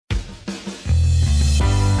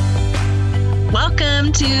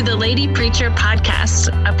Welcome to the Lady Preacher Podcast,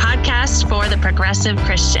 a podcast for the progressive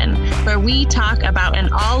Christian, where we talk about an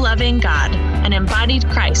all-loving God, an embodied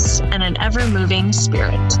Christ, and an ever-moving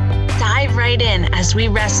Spirit. Dive right in as we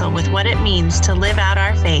wrestle with what it means to live out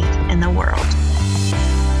our faith in the world.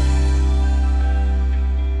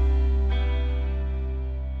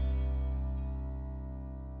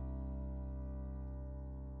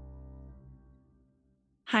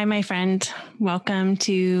 Hi, my friend. Welcome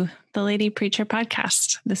to the Lady Preacher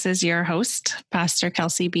Podcast. This is your host, Pastor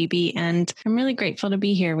Kelsey Beebe, and I'm really grateful to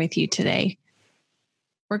be here with you today.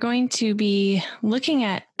 We're going to be looking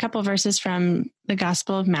at a couple verses from the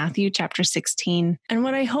Gospel of Matthew, chapter 16. And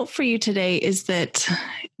what I hope for you today is that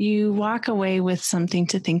you walk away with something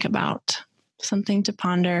to think about, something to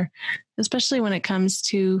ponder, especially when it comes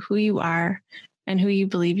to who you are and who you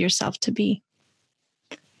believe yourself to be.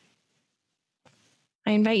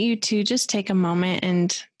 I invite you to just take a moment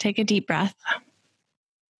and take a deep breath.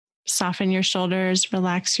 Soften your shoulders,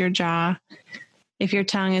 relax your jaw. If your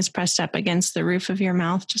tongue is pressed up against the roof of your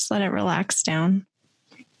mouth, just let it relax down.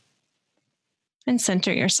 And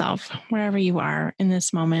center yourself wherever you are in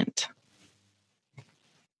this moment.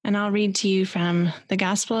 And I'll read to you from the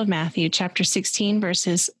Gospel of Matthew, chapter 16,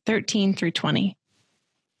 verses 13 through 20.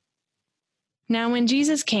 Now, when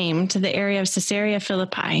Jesus came to the area of Caesarea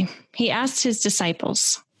Philippi, he asked his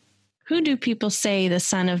disciples, "Who do people say the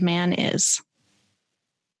Son of Man is?"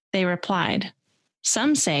 They replied,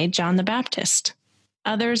 "Some say John the Baptist,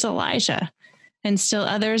 others Elijah, and still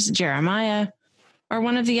others Jeremiah, or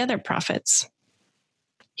one of the other prophets."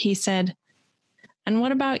 He said, "And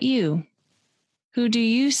what about you? Who do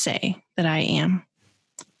you say that I am?"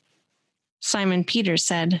 Simon Peter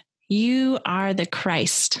said, "You are the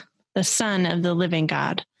Christ, the Son of the living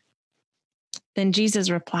God." Then Jesus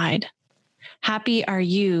replied, "Happy are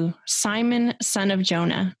you, Simon, son of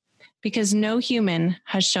Jonah, because no human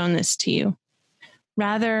has shown this to you.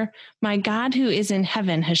 Rather, my God who is in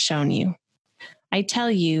heaven has shown you. I tell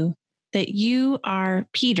you that you are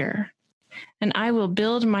Peter, and I will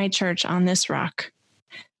build my church on this rock.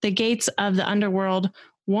 The gates of the underworld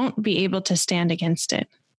won't be able to stand against it.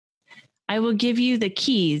 I will give you the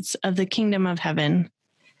keys of the kingdom of heaven.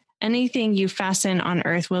 Anything you fasten on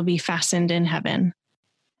earth will be fastened in heaven.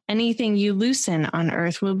 Anything you loosen on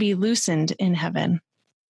earth will be loosened in heaven."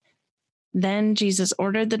 Then Jesus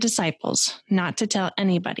ordered the disciples not to tell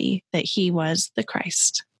anybody that he was the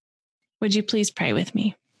Christ. Would you please pray with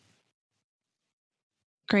me?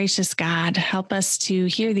 Gracious God, help us to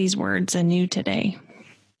hear these words anew today.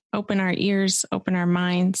 Open our ears, open our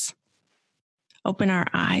minds, open our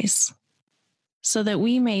eyes, so that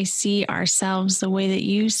we may see ourselves the way that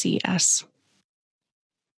you see us,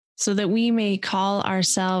 so that we may call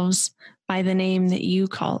ourselves by the name that you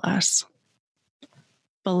call us,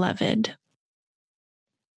 beloved.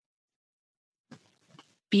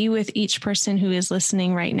 Be with each person who is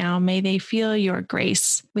listening right now. May they feel your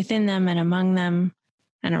grace within them and among them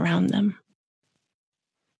and around them.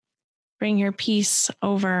 Bring your peace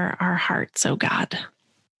over our hearts, O God.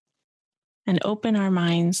 And open our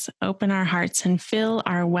minds, open our hearts, and fill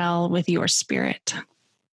our well with your Spirit.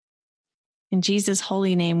 In Jesus'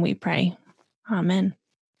 holy name we pray. Amen.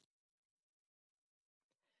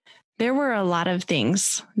 There were a lot of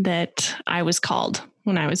things that I was called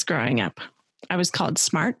when I was growing up. I was called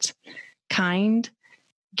smart, kind,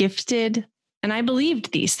 gifted, and I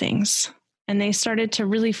believed these things. And they started to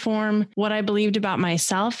really form what I believed about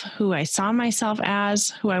myself, who I saw myself as,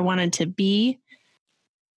 who I wanted to be.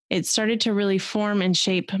 It started to really form and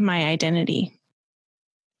shape my identity.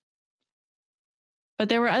 But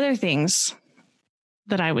there were other things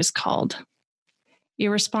that I was called: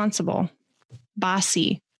 irresponsible,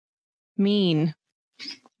 bossy, mean,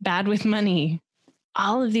 bad with money,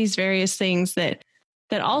 all of these various things that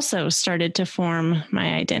also started to form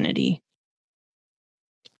my identity.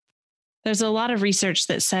 There's a lot of research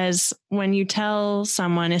that says when you tell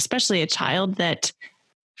someone, especially a child, that,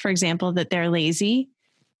 for example, that they're lazy,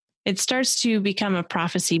 it starts to become a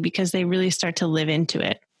prophecy because they really start to live into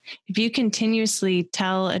it. If you continuously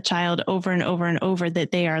tell a child over and over and over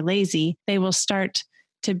that they are lazy, they will start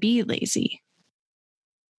to be lazy.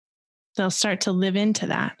 They'll start to live into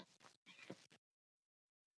that.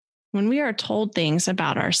 When we are told things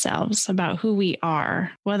about ourselves, about who we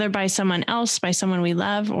are, whether by someone else, by someone we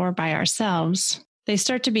love, or by ourselves, they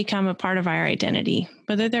start to become a part of our identity,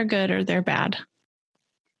 whether they're good or they're bad.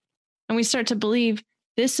 And we start to believe,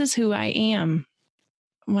 this is who I am.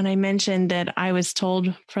 When I mentioned that I was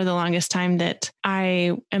told for the longest time that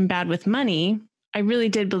I am bad with money, I really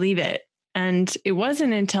did believe it. And it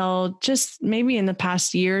wasn't until just maybe in the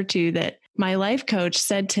past year or two that my life coach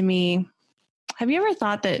said to me, Have you ever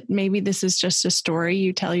thought that maybe this is just a story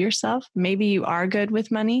you tell yourself? Maybe you are good with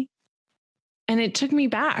money? And it took me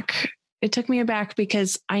back. It took me aback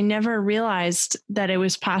because I never realized that it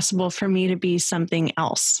was possible for me to be something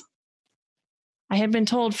else. I had been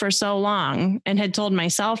told for so long and had told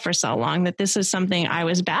myself for so long that this is something I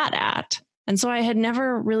was bad at. And so I had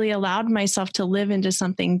never really allowed myself to live into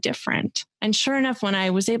something different. And sure enough, when I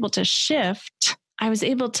was able to shift, I was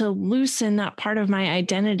able to loosen that part of my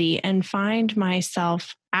identity and find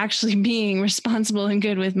myself actually being responsible and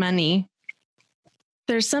good with money.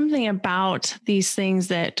 There's something about these things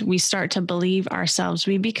that we start to believe ourselves.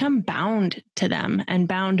 We become bound to them and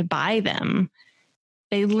bound by them.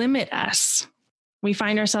 They limit us. We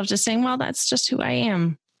find ourselves just saying, well, that's just who I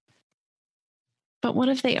am. But what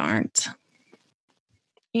if they aren't?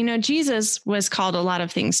 You know, Jesus was called a lot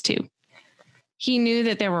of things too. He knew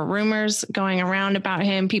that there were rumors going around about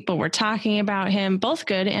him. People were talking about him, both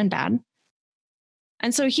good and bad.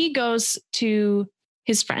 And so he goes to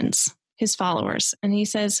his friends, his followers, and he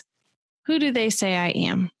says, who do they say I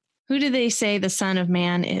am? Who do they say the Son of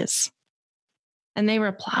Man is? And they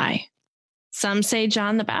reply, some say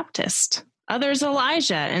John the Baptist, others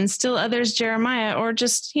Elijah, and still others Jeremiah, or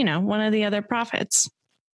just, one of the other prophets.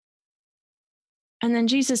 And then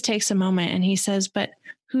Jesus takes a moment and he says, but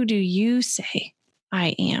who do you say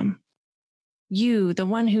I am? You, the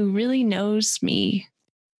one who really knows me,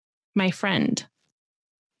 my friend.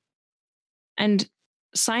 And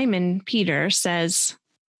Simon Peter says,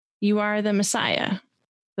 you are the Messiah,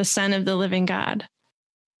 the Son of the living God.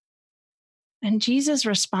 And Jesus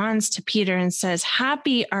responds to Peter and says,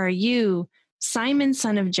 happy are you, Simon,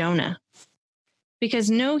 son of Jonah, because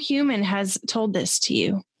no human has told this to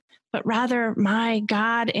you, but rather my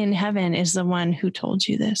God in heaven is the one who told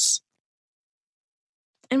you this.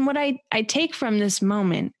 And what I take from this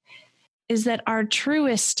moment is that our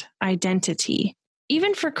truest identity,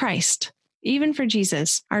 even for Christ, even for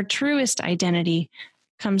Jesus, our truest identity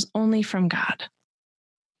comes only from God.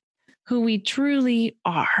 Who we truly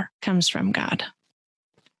are comes from God.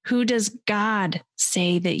 Who does God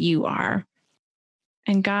say that you are?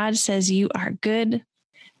 And God says you are good,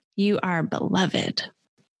 you are beloved.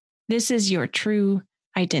 This is your true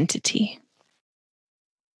identity.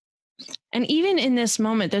 And even in this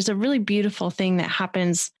moment, there's a really beautiful thing that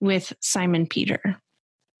happens with Simon Peter.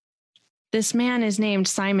 This man is named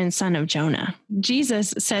Simon, son of Jonah.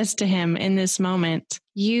 Jesus says to him in this moment,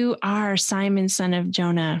 you are Simon, son of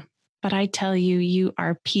Jonah, but I tell you, you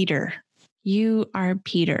are Peter. You are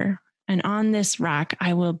Peter. And on this rock,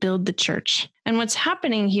 I will build the church. And what's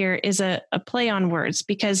happening here is a play on words,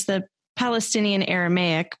 because the Palestinian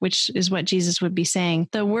Aramaic, which is what Jesus would be saying,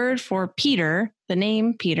 the word for Peter, the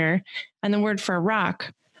name Peter, and the word for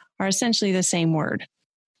rock are essentially the same word.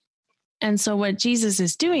 And so what Jesus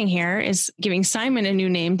is doing here is giving Simon a new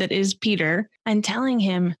name that is Peter and telling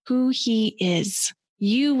him who he is.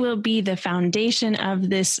 You will be the foundation of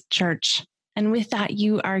this church. And with that,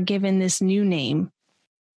 you are given this new name,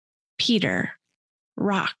 Peter,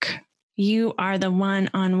 rock. You are the one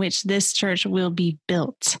on which this church will be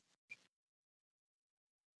built.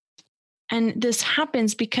 And this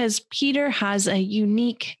happens because Peter has a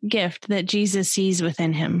unique gift that Jesus sees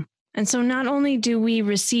within him. And so not only do we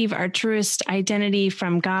receive our truest identity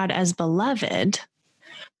from God as beloved,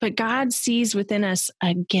 but God sees within us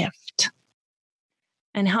a gift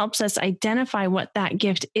and helps us identify what that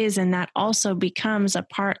gift is. And that also becomes a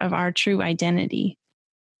part of our true identity.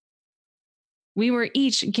 We were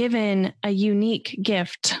each given a unique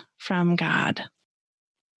gift from God.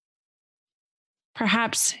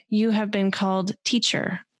 Perhaps you have been called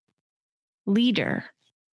teacher, leader,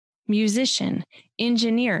 musician,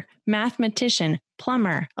 engineer, mathematician,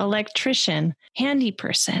 plumber, electrician, handy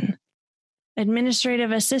person,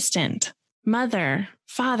 administrative assistant, mother,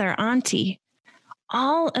 father, auntie.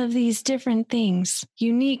 All of these different things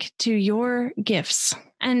unique to your gifts.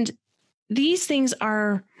 And these things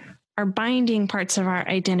are binding parts of our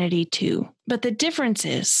identity too. But the difference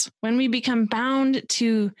is when we become bound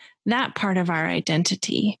to that part of our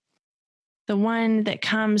identity, the one that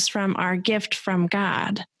comes from our gift from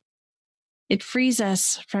God, it frees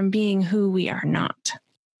us from being who we are not.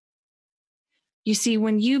 You see,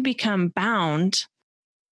 when you become bound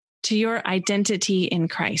to your identity in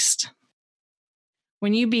Christ,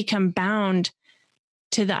 when you become bound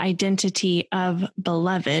to the identity of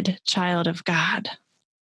beloved child of God,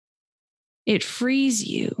 it frees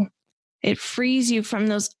you. It frees you from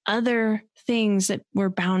those other things that were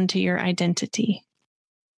bound to your identity.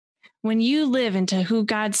 When you live into who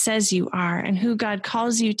God says you are and who God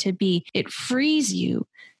calls you to be, it frees you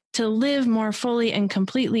to live more fully and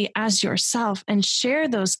completely as yourself and share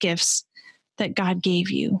those gifts that God gave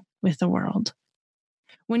you with the world.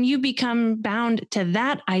 When you become bound to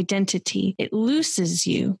that identity, it looses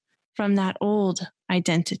you from that old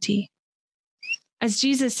identity. As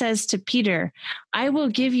Jesus says to Peter, I will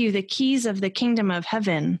give you the keys of the kingdom of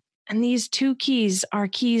heaven. And these two keys are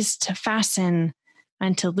keys to fasten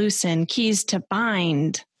and to loosen, keys to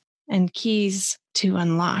bind and keys to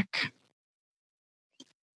unlock.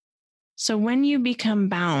 So when you become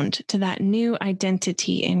bound to that new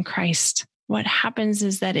identity in Christ, what happens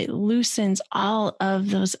is that it loosens all of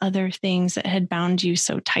those other things that had bound you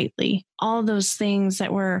so tightly, all those things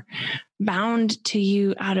that were bound to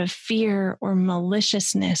you out of fear or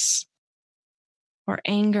maliciousness or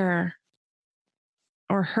anger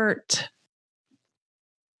or hurt.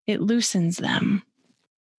 It loosens them.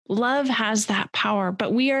 Love has that power,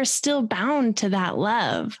 but we are still bound to that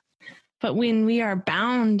love. But when we are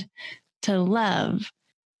bound to love,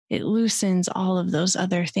 it loosens all of those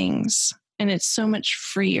other things. And it's so much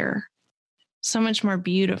freer, so much more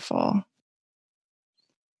beautiful.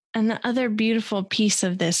 And the other beautiful piece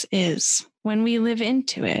of this is when we live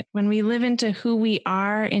into it, when we live into who we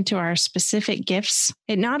are, into our specific gifts,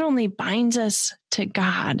 it not only binds us to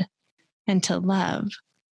God and to love,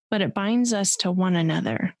 but it binds us to one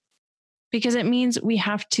another, because it means we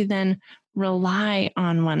have to then rely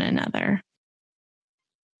on one another.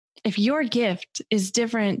 If your gift is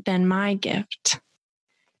different than my gift,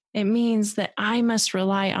 it means that I must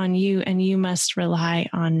rely on you and you must rely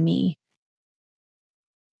on me.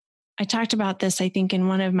 I talked about this, I think, in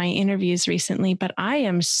one of my interviews recently, but I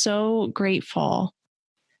am so grateful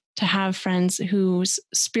to have friends whose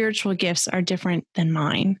spiritual gifts are different than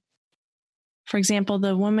mine. For example,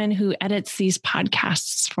 the woman who edits these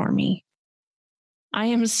podcasts for me. I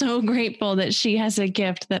am so grateful that she has a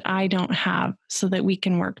gift that I don't have so that we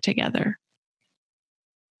can work together.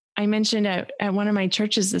 I mentioned at one of my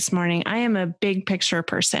churches this morning, I am a big picture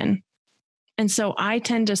person. And so I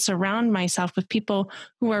tend to surround myself with people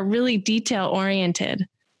who are really detail oriented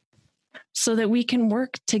so that we can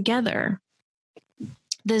work together.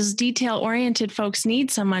 Those detail oriented folks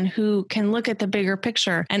need someone who can look at the bigger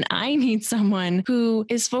picture. And I need someone who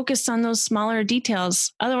is focused on those smaller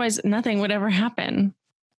details. Otherwise, nothing would ever happen.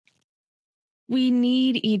 We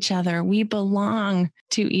need each other. We belong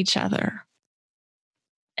to each other.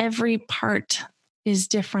 Every part is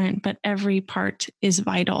different, but every part is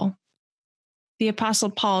vital. The Apostle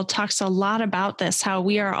Paul talks a lot about this, how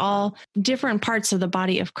we are all different parts of the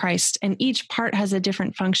body of Christ, and each part has a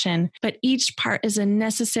different function, but each part is a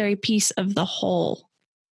necessary piece of the whole.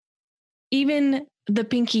 Even the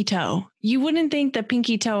pinky toe. You wouldn't think the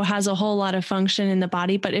pinky toe has a whole lot of function in the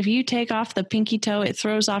body, but if you take off the pinky toe, it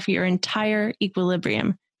throws off your entire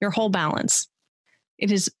equilibrium, your whole balance.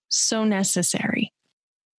 It is so necessary.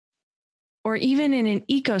 Or even in an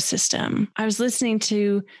ecosystem. I was listening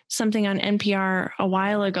to something on NPR a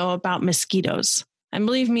while ago about mosquitoes. And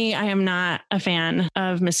believe me, I am not a fan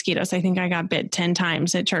of mosquitoes. I think I got bit 10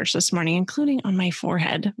 times at church this morning, including on my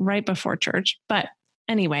forehead right before church. But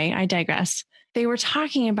anyway, I digress. They were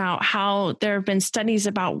talking about how there have been studies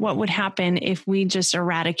about what would happen if we just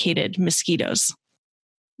eradicated mosquitoes.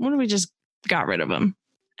 What if we just got rid of them?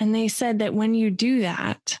 And they said that when you do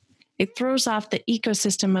that, it throws off the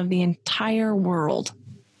ecosystem of the entire world.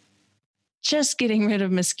 Just getting rid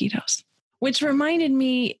of mosquitoes, which reminded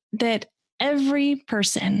me that every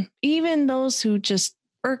person, even those who just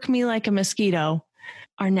irk me like a mosquito,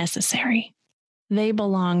 are necessary. They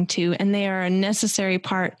belong to, and they are a necessary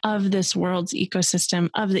part of this world's ecosystem,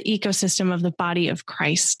 of the body of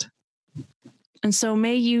Christ. And so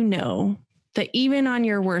may you know that even on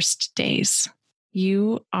your worst days,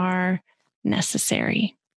 you are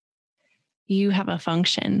necessary. You have a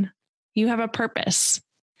function. You have a purpose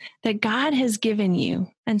that God has given you,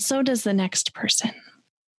 and so does the next person.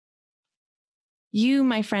 You,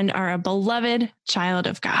 my friend, are a beloved child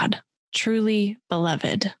of God, truly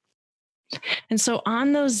beloved. And so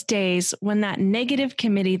on those days when that negative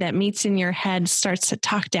committee that meets in your head starts to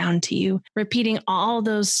talk down to you, repeating all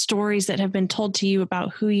those stories that have been told to you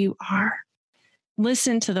about who you are,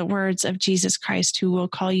 listen to the words of Jesus Christ, who will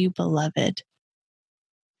call you beloved,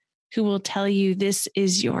 who will tell you this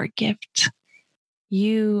is your gift.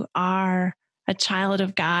 You are a child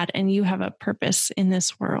of God and you have a purpose in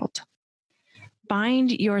this world.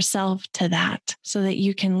 Bind yourself to that so that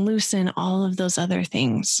you can loosen all of those other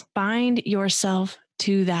things. Bind yourself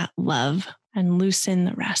to that love and loosen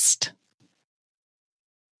the rest.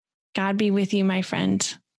 God be with you, my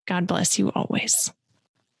friend. God bless you always.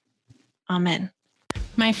 Amen.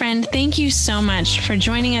 My friend, thank you so much for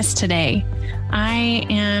joining us today. I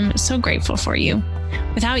am so grateful for you.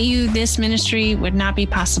 Without you, this ministry would not be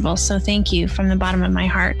possible, so thank you from the bottom of my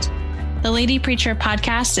heart. The Lady Preacher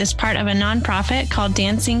podcast is part of a nonprofit called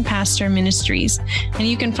Dancing Pastor Ministries, and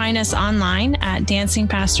you can find us online at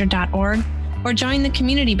dancingpastor.org or join the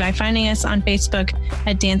community by finding us on Facebook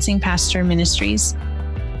at Dancing Pastor Ministries.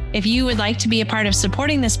 If you would like to be a part of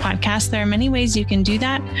supporting this podcast, there are many ways you can do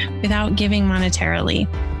that without giving monetarily.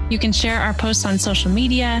 You can share our posts on social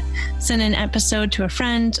media, send an episode to a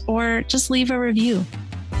friend, or just leave a review.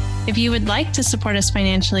 If you would like to support us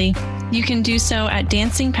financially, you can do so at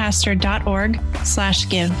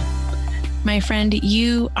dancingpastor.org/give. My friend,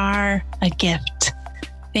 you are a gift.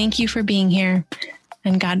 Thank you for being here,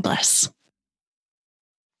 and God bless.